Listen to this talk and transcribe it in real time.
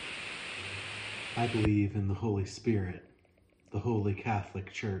I believe in the Holy Spirit, the Holy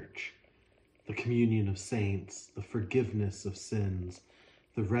Catholic Church, the communion of saints, the forgiveness of sins,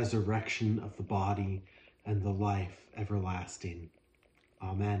 the resurrection of the body, and the life everlasting.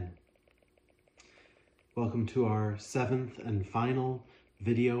 Amen. Welcome to our seventh and final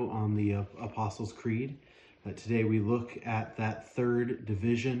video on the Apostles' Creed. Today we look at that third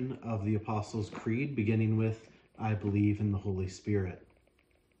division of the Apostles' Creed, beginning with, I believe in the Holy Spirit.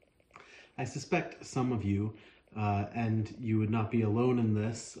 I suspect some of you, and you would not be alone in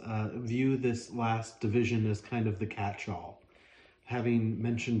this, view this last division as kind of the catch-all. Having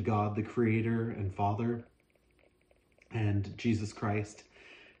mentioned God, the Creator and Father, and Jesus Christ,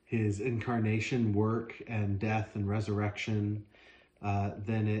 his incarnation, work, and death and resurrection,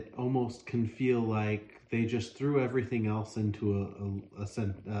 then it almost can feel like they just threw everything else into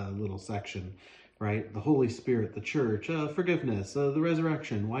a little section, right? The Holy Spirit, the church, forgiveness, the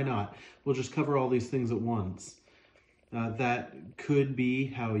resurrection, why not? We'll just cover all these things at once. That could be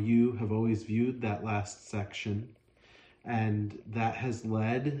how you have always viewed that last section, and that has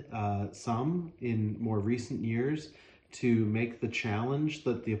led some in more recent years to make the challenge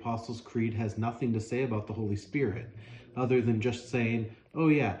that the Apostles' Creed has nothing to say about the Holy Spirit, other than just saying, oh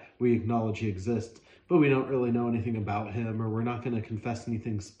yeah, we acknowledge he exists, but we don't really know anything about him, or we're not going to confess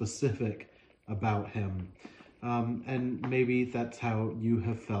anything specific about him. And maybe that's how you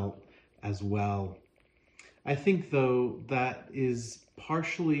have felt as well. I think, though, that is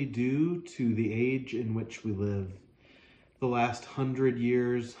partially due to the age in which we live. The last 100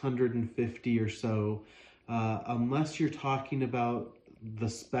 years, 150 or so, unless you're talking about the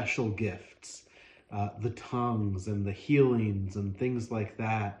special gifts, the tongues and the healings and things like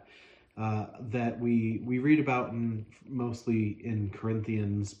that, that we read about mostly in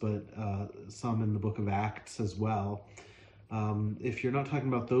Corinthians, but some in the book of Acts as well. If you're not talking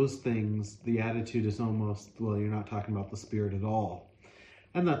about those things, the attitude is almost, well, you're not talking about the Spirit at all.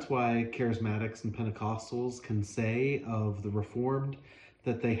 And that's why charismatics and Pentecostals can say of the Reformed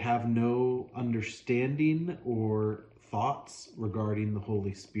that they have no understanding or thoughts regarding the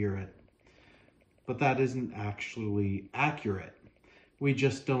Holy Spirit. But that isn't actually accurate. We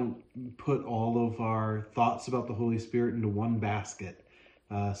just don't put all of our thoughts about the Holy Spirit into one basket,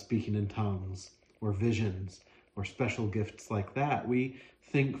 speaking in tongues or visions or special gifts like that. We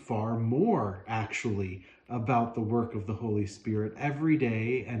think far more, actually, about the work of the Holy Spirit every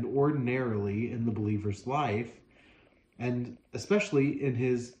day and ordinarily in the believer's life, and especially in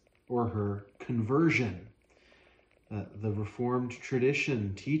his or her conversion. The Reformed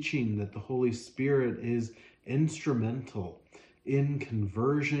tradition teaching that the Holy Spirit is instrumental in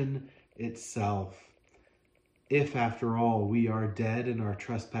conversion itself. If, after all, we are dead in our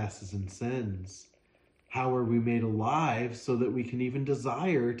trespasses and sins, how are we made alive so that we can even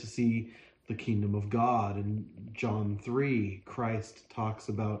desire to see the kingdom of God? In John 3, Christ talks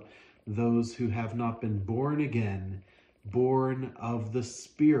about those who have not been born again, born of the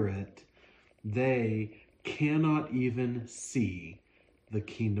Spirit. They cannot even see the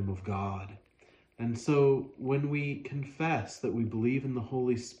kingdom of God. And so when we confess that we believe in the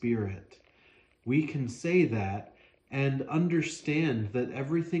Holy Spirit, we can say that and understand that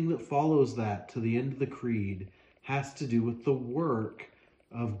everything that follows that to the end of the creed has to do with the work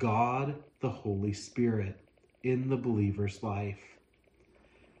of God, the Holy Spirit, in the believer's life.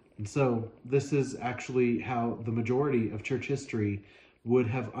 And so this is actually how the majority of church history would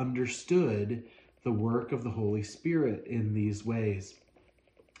have understood the work of the Holy Spirit in these ways.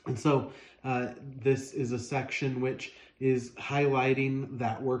 And so this is a section which is highlighting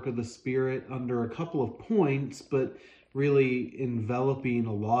that work of the Spirit under a couple of points, but really enveloping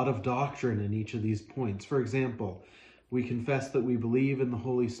a lot of doctrine in each of these points. For example, we confess that we believe in the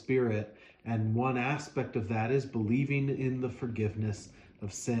Holy Spirit, and one aspect of that is believing in the forgiveness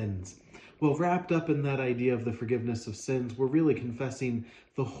of sins. Well, wrapped up in that idea of the forgiveness of sins, we're really confessing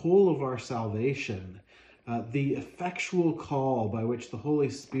the whole of our salvation, the effectual call by which the Holy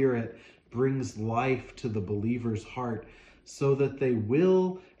Spirit brings life to the believer's heart so that they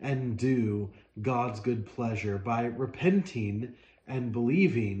will and do God's good pleasure by repenting and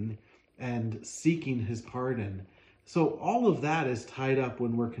believing and seeking his pardon. So all of that is tied up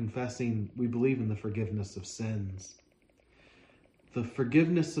when we're confessing we believe in the forgiveness of sins. The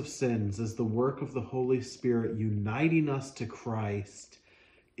forgiveness of sins is the work of the Holy Spirit uniting us to Christ,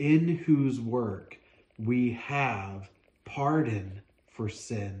 in whose work we have pardon for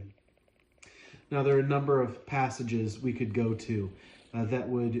sin. Now, there are a number of passages we could go to that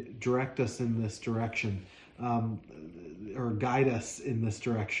would direct us in this direction, or guide us in this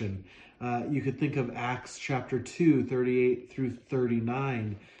direction. You could think of Acts chapter 2, 38 through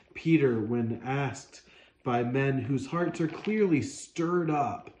 39, Peter, when asked by men whose hearts are clearly stirred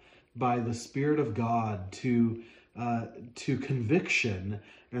up by the Spirit of God to conviction,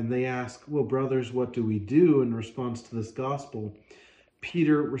 and they ask, well, brothers, what do we do in response to this gospel?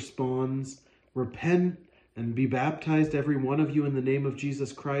 Peter responds, repent and be baptized, every one of you, in the name of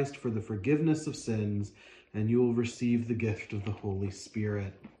Jesus Christ for the forgiveness of sins, and you will receive the gift of the Holy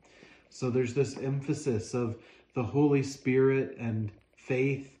Spirit. So there's this emphasis of the Holy Spirit and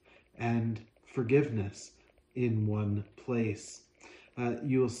faith and forgiveness in one place.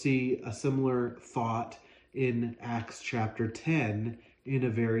 You'll see a similar thought in Acts chapter 10 in a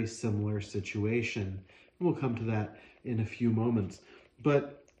very similar situation. We'll come to that in a few moments.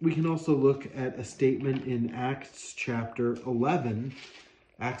 But we can also look at a statement in Acts chapter 11.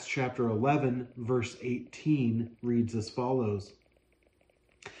 Acts chapter 11, verse 18 reads as follows.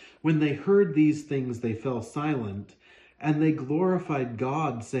 When they heard these things, they fell silent, and they glorified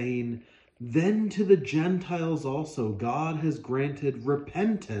God, saying, then to the Gentiles also God has granted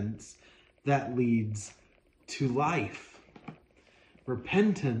repentance that leads to life.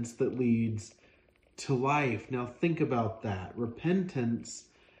 Repentance that leads to life. Now think about that. Repentance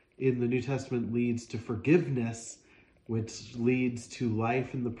in the New Testament leads to forgiveness, which leads to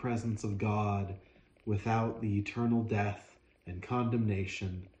life in the presence of God without the eternal death and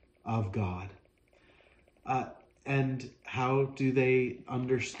condemnation of God. And how do they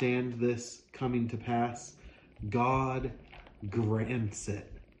understand this coming to pass? God grants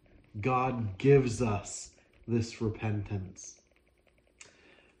it. God gives us this repentance.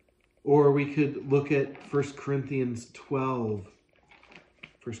 Or we could look at 1 Corinthians 12.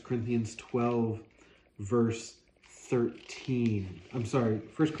 1 Corinthians 12, verse 13. 1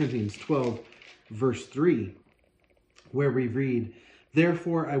 Corinthians 12, verse 3, where we read,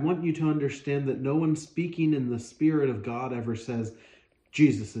 therefore, I want you to understand that no one speaking in the Spirit of God ever says,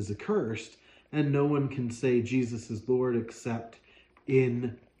 Jesus is accursed, and no one can say Jesus is Lord except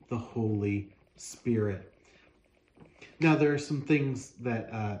in the Holy Spirit. Now, there are some things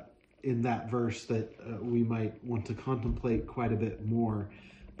that in that verse that we might want to contemplate quite a bit more,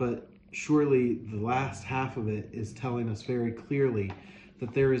 but surely the last half of it is telling us very clearly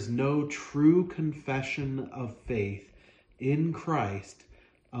that there is no true confession of faith in Christ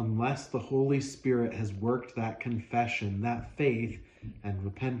unless the Holy Spirit has worked that confession, that faith and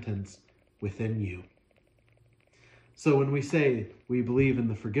repentance within you. So when we say we believe in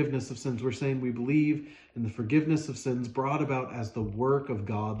the forgiveness of sins, we're saying we believe in the forgiveness of sins brought about as the work of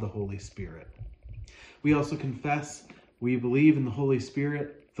God, the Holy Spirit. We also confess we believe in the Holy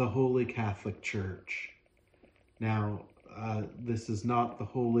Spirit, the Holy Catholic Church. Now, this is not the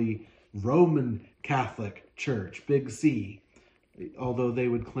Holy Roman Catholic Church, big C, although they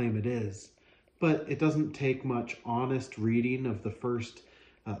would claim it is. But it doesn't take much honest reading of the first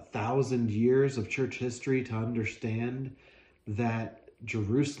 1,000 years of church history to understand that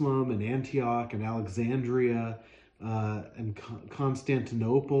Jerusalem and Antioch and Alexandria and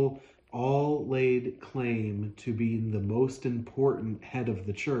Constantinople all laid claim to being the most important head of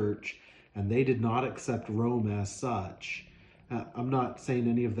the church, and they did not accept Rome as such. I'm not saying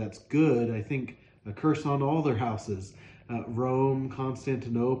any of that's good. I think a curse on all their houses. Rome,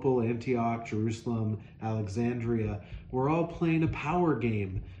 Constantinople, Antioch, Jerusalem, Alexandria were all playing a power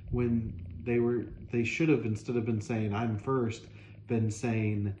game when they should have, instead of been saying, I'm first, been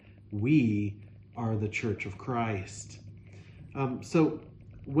saying, we are the Church of Christ. So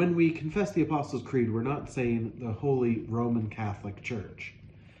when we confess the Apostles' Creed, we're not saying the Holy Roman Catholic Church.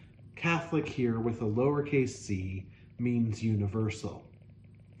 Catholic here with a lowercase c means universal.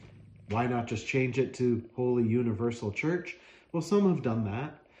 Why not just change it to Holy Universal Church? Well, some have done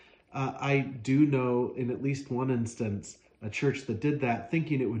that. I do know in at least one instance, a church that did that,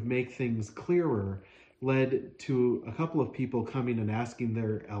 thinking it would make things clearer, led to a couple of people coming and asking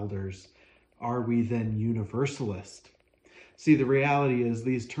their elders, are we then Universalist? See, the reality is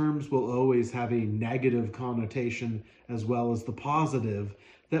these terms will always have a negative connotation as well as the positive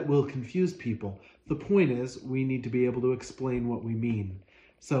that will confuse people. The point is, we need to be able to explain what we mean.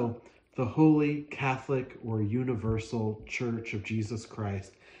 So, the Holy Catholic or Universal Church of Jesus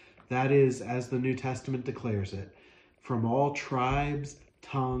Christ, that is, as the New Testament declares it, from all tribes,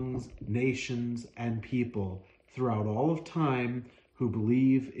 tongues, nations, and people throughout all of time who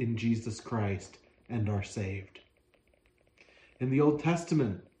believe in Jesus Christ and are saved. In the Old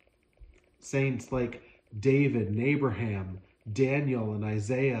Testament, saints like David and Abraham, Daniel and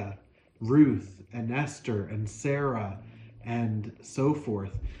Isaiah, Ruth and Esther and Sarah, and so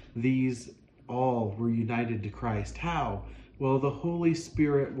forth, these all were united to Christ. How? Well, the Holy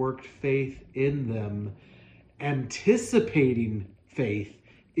Spirit worked faith in them, anticipating faith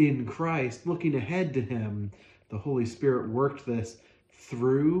in Christ, looking ahead to him, the Holy Spirit worked this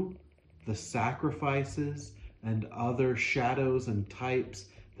through the sacrifices and other shadows and types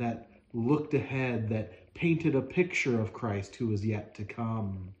that looked ahead, that painted a picture of Christ who was yet to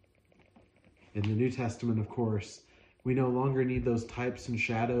come. In the New Testament, of course, we no longer need those types and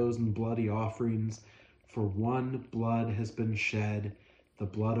shadows and bloody offerings, for one blood has been shed, the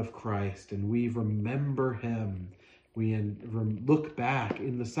blood of Christ, and we remember him. We look back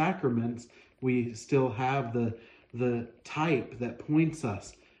in the sacraments, we still have the type that points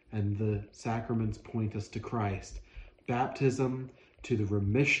us, and the sacraments point us to Christ. Baptism, to the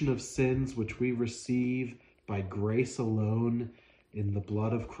remission of sins which we receive by grace alone, in the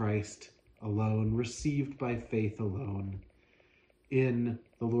blood of Christ alone, received by faith alone. In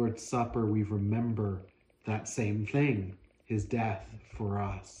the Lord's Supper, we remember that same thing, his death for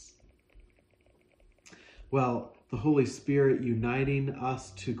us. Well, the Holy Spirit uniting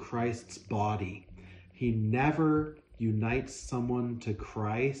us to Christ's body. He never unites someone to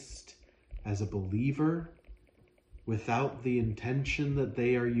Christ as a believer without the intention that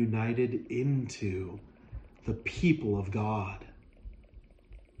they are united into the people of God.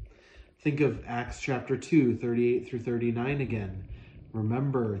 Think of Acts chapter 2, 38 through 39 again.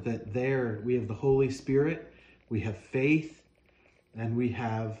 Remember that there we have the Holy Spirit, we have faith, and we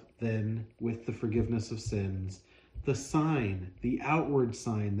have then, with the forgiveness of sins, the sign, the outward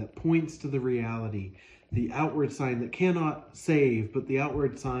sign that points to the reality, the outward sign that cannot save, but the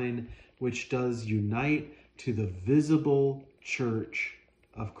outward sign which does unite to the visible church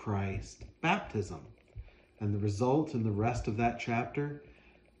of Christ, baptism. And the result in the rest of that chapter,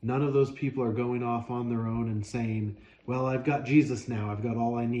 none of those people are going off on their own and saying, well, I've got Jesus now, I've got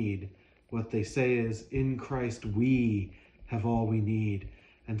all I need. What they say is, in Christ we have all we need.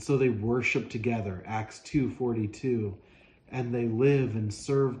 And so they worship together, Acts 2:42, and they live and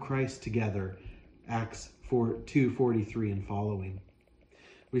serve Christ together, Acts 2:43 and following.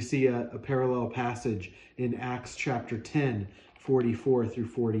 We see a parallel passage in Acts chapter 10, 44 through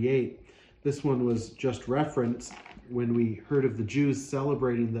 48. This one was just referenced when we heard of the Jews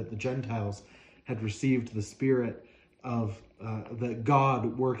celebrating that the Gentiles had received the Spirit of that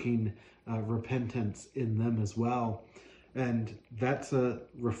God working repentance in them as well. And that's a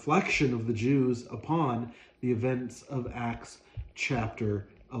reflection of the Jews upon the events of Acts chapter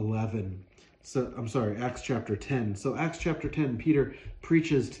 11. Acts chapter 10. So Acts chapter 10, Peter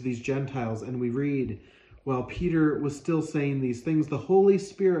preaches to these Gentiles, and we read, while Peter was still saying these things, the Holy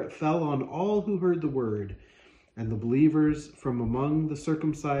Spirit fell on all who heard the word. And the believers from among the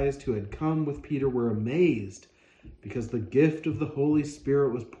circumcised who had come with Peter were amazed, because the gift of the Holy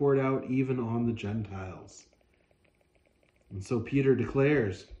Spirit was poured out even on the Gentiles. And so Peter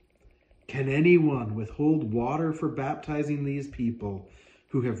declares, can anyone withhold water for baptizing these people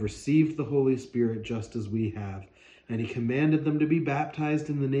who have received the Holy Spirit just as we have? And he commanded them to be baptized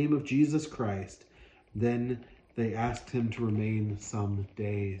in the name of Jesus Christ. Then they asked him to remain some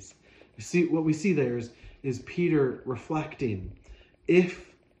days. You see, what we see there is Peter reflecting,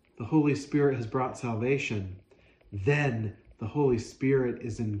 if the Holy Spirit has brought salvation, then the Holy Spirit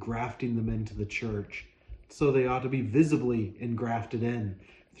is engrafting them into the church. So they ought to be visibly engrafted in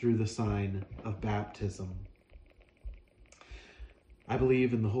through the sign of baptism. I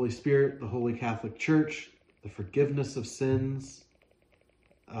believe in the Holy Spirit, the Holy Catholic Church, the forgiveness of sins.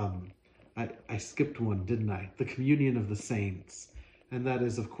 I skipped one, didn't I? The communion of the saints. And that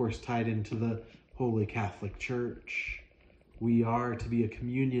is, of course, tied into the Holy Catholic Church. We are to be a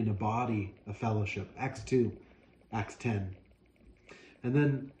communion, a body, a fellowship. Acts 2, Acts 10. And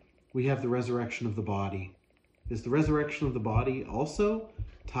then we have the resurrection of the body. Is the resurrection of the body also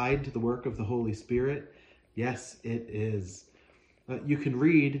tied to the work of the Holy Spirit? Yes, it is. You can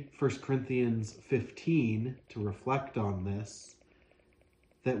read 1 Corinthians 15 to reflect on this,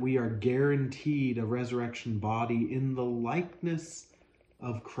 that we are guaranteed a resurrection body in the likeness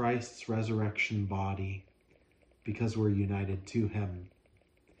of Christ's resurrection body, because we're united to him.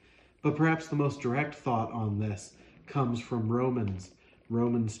 But perhaps the most direct thought on this comes from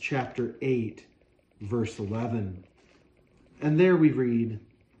Romans chapter 8, verse 11. And there we read,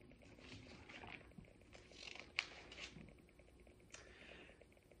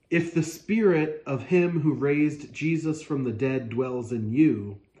 if the Spirit of him who raised Jesus from the dead dwells in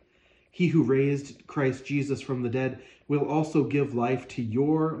you, he who raised Christ Jesus from the dead will also give life to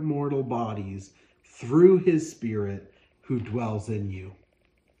your mortal bodies through his Spirit who dwells in you.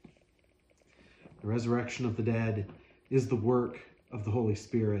 The resurrection of the dead is the work of the Holy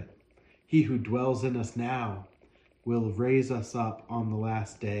Spirit. He who dwells in us now will raise us up on the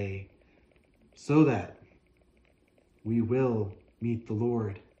last day, so that we will meet the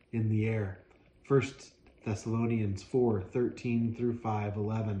Lord in the air. 1 Thessalonians 4:13 through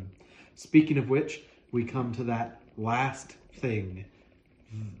 5:11. Speaking of which, we come to that last thing,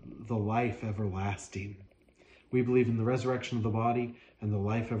 the life everlasting. We believe in the resurrection of the body and the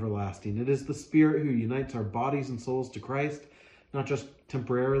life everlasting. It is the Spirit who unites our bodies and souls to Christ, not just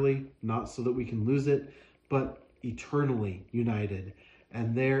temporarily, not so that we can lose it, but eternally united.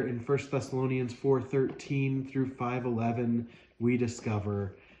 And there in 1 Thessalonians 4:13 through 5:11, we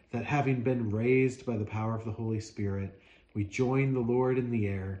discover that having been raised by the power of the Holy Spirit, we join the Lord in the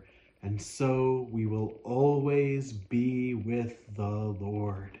air, and so we will always be with the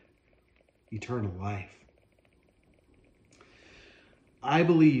Lord. Eternal life. I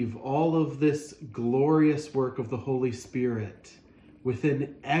believe all of this glorious work of the Holy Spirit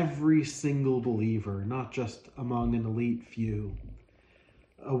within every single believer, not just among an elite few.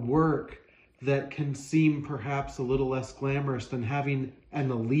 A work that can seem perhaps a little less glamorous than having an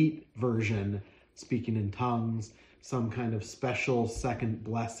elite version, speaking in tongues, some kind of special second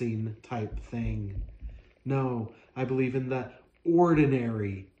blessing type thing. No, I believe in the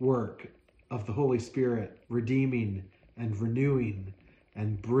ordinary work of the Holy Spirit, redeeming and renewing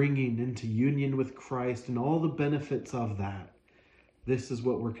and bringing into union with Christ and all the benefits of that. This is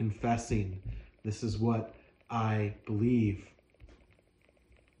what we're confessing. This is what I believe.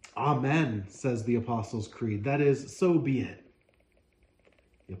 Amen, says the Apostles' Creed. That is, so be it.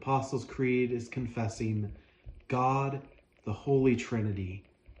 The Apostles' Creed is confessing God, the Holy Trinity,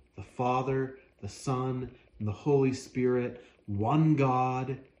 the Father, the Son, and the Holy Spirit, one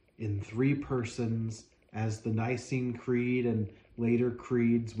God in three persons, as the Nicene Creed and later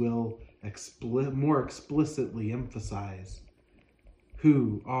creeds will more explicitly emphasize,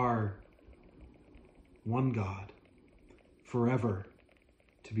 who are one God, forever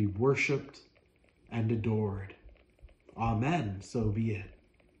to be worshipped and adored. Amen, so be it.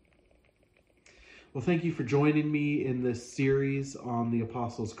 Well, thank you for joining me in this series on the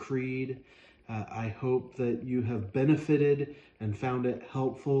Apostles' Creed. I hope that you have benefited and found it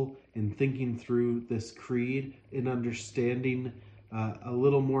helpful in thinking through this creed, in understanding a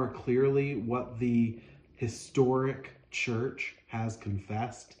little more clearly what the historic church has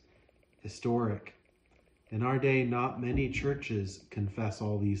confessed. Historic. In our day, not many churches confess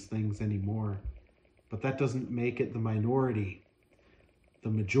all these things anymore, but that doesn't make it the minority. The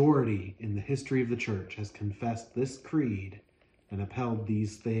majority in the history of the church has confessed this creed and upheld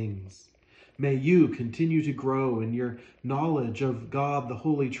these things. May you continue to grow in your knowledge of God, the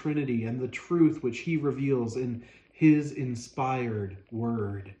Holy Trinity, and the truth which he reveals in his inspired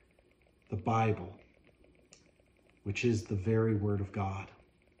word, the Bible, which is the very word of God.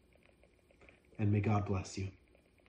 And may God bless you.